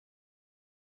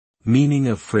Meaning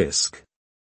of frisk.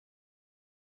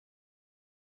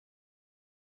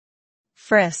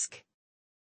 Frisk.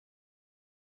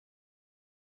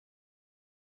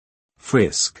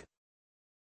 Frisk.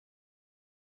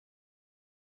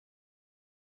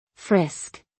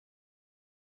 Frisk.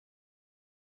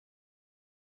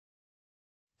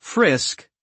 Frisk.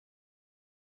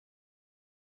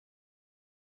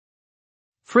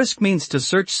 Frisk means to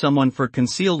search someone for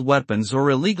concealed weapons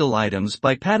or illegal items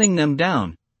by patting them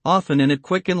down, often in a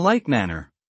quick and light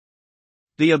manner.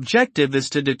 The objective is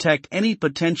to detect any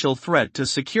potential threat to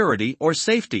security or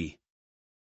safety.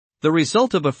 The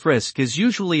result of a frisk is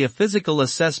usually a physical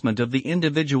assessment of the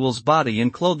individual's body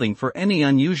and clothing for any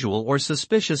unusual or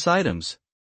suspicious items.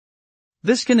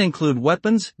 This can include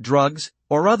weapons, drugs,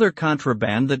 or other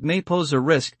contraband that may pose a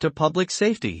risk to public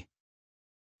safety.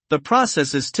 The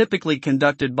process is typically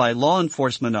conducted by law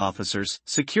enforcement officers,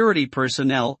 security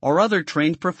personnel, or other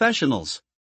trained professionals.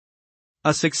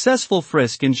 A successful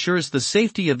frisk ensures the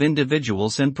safety of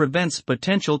individuals and prevents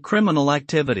potential criminal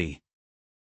activity.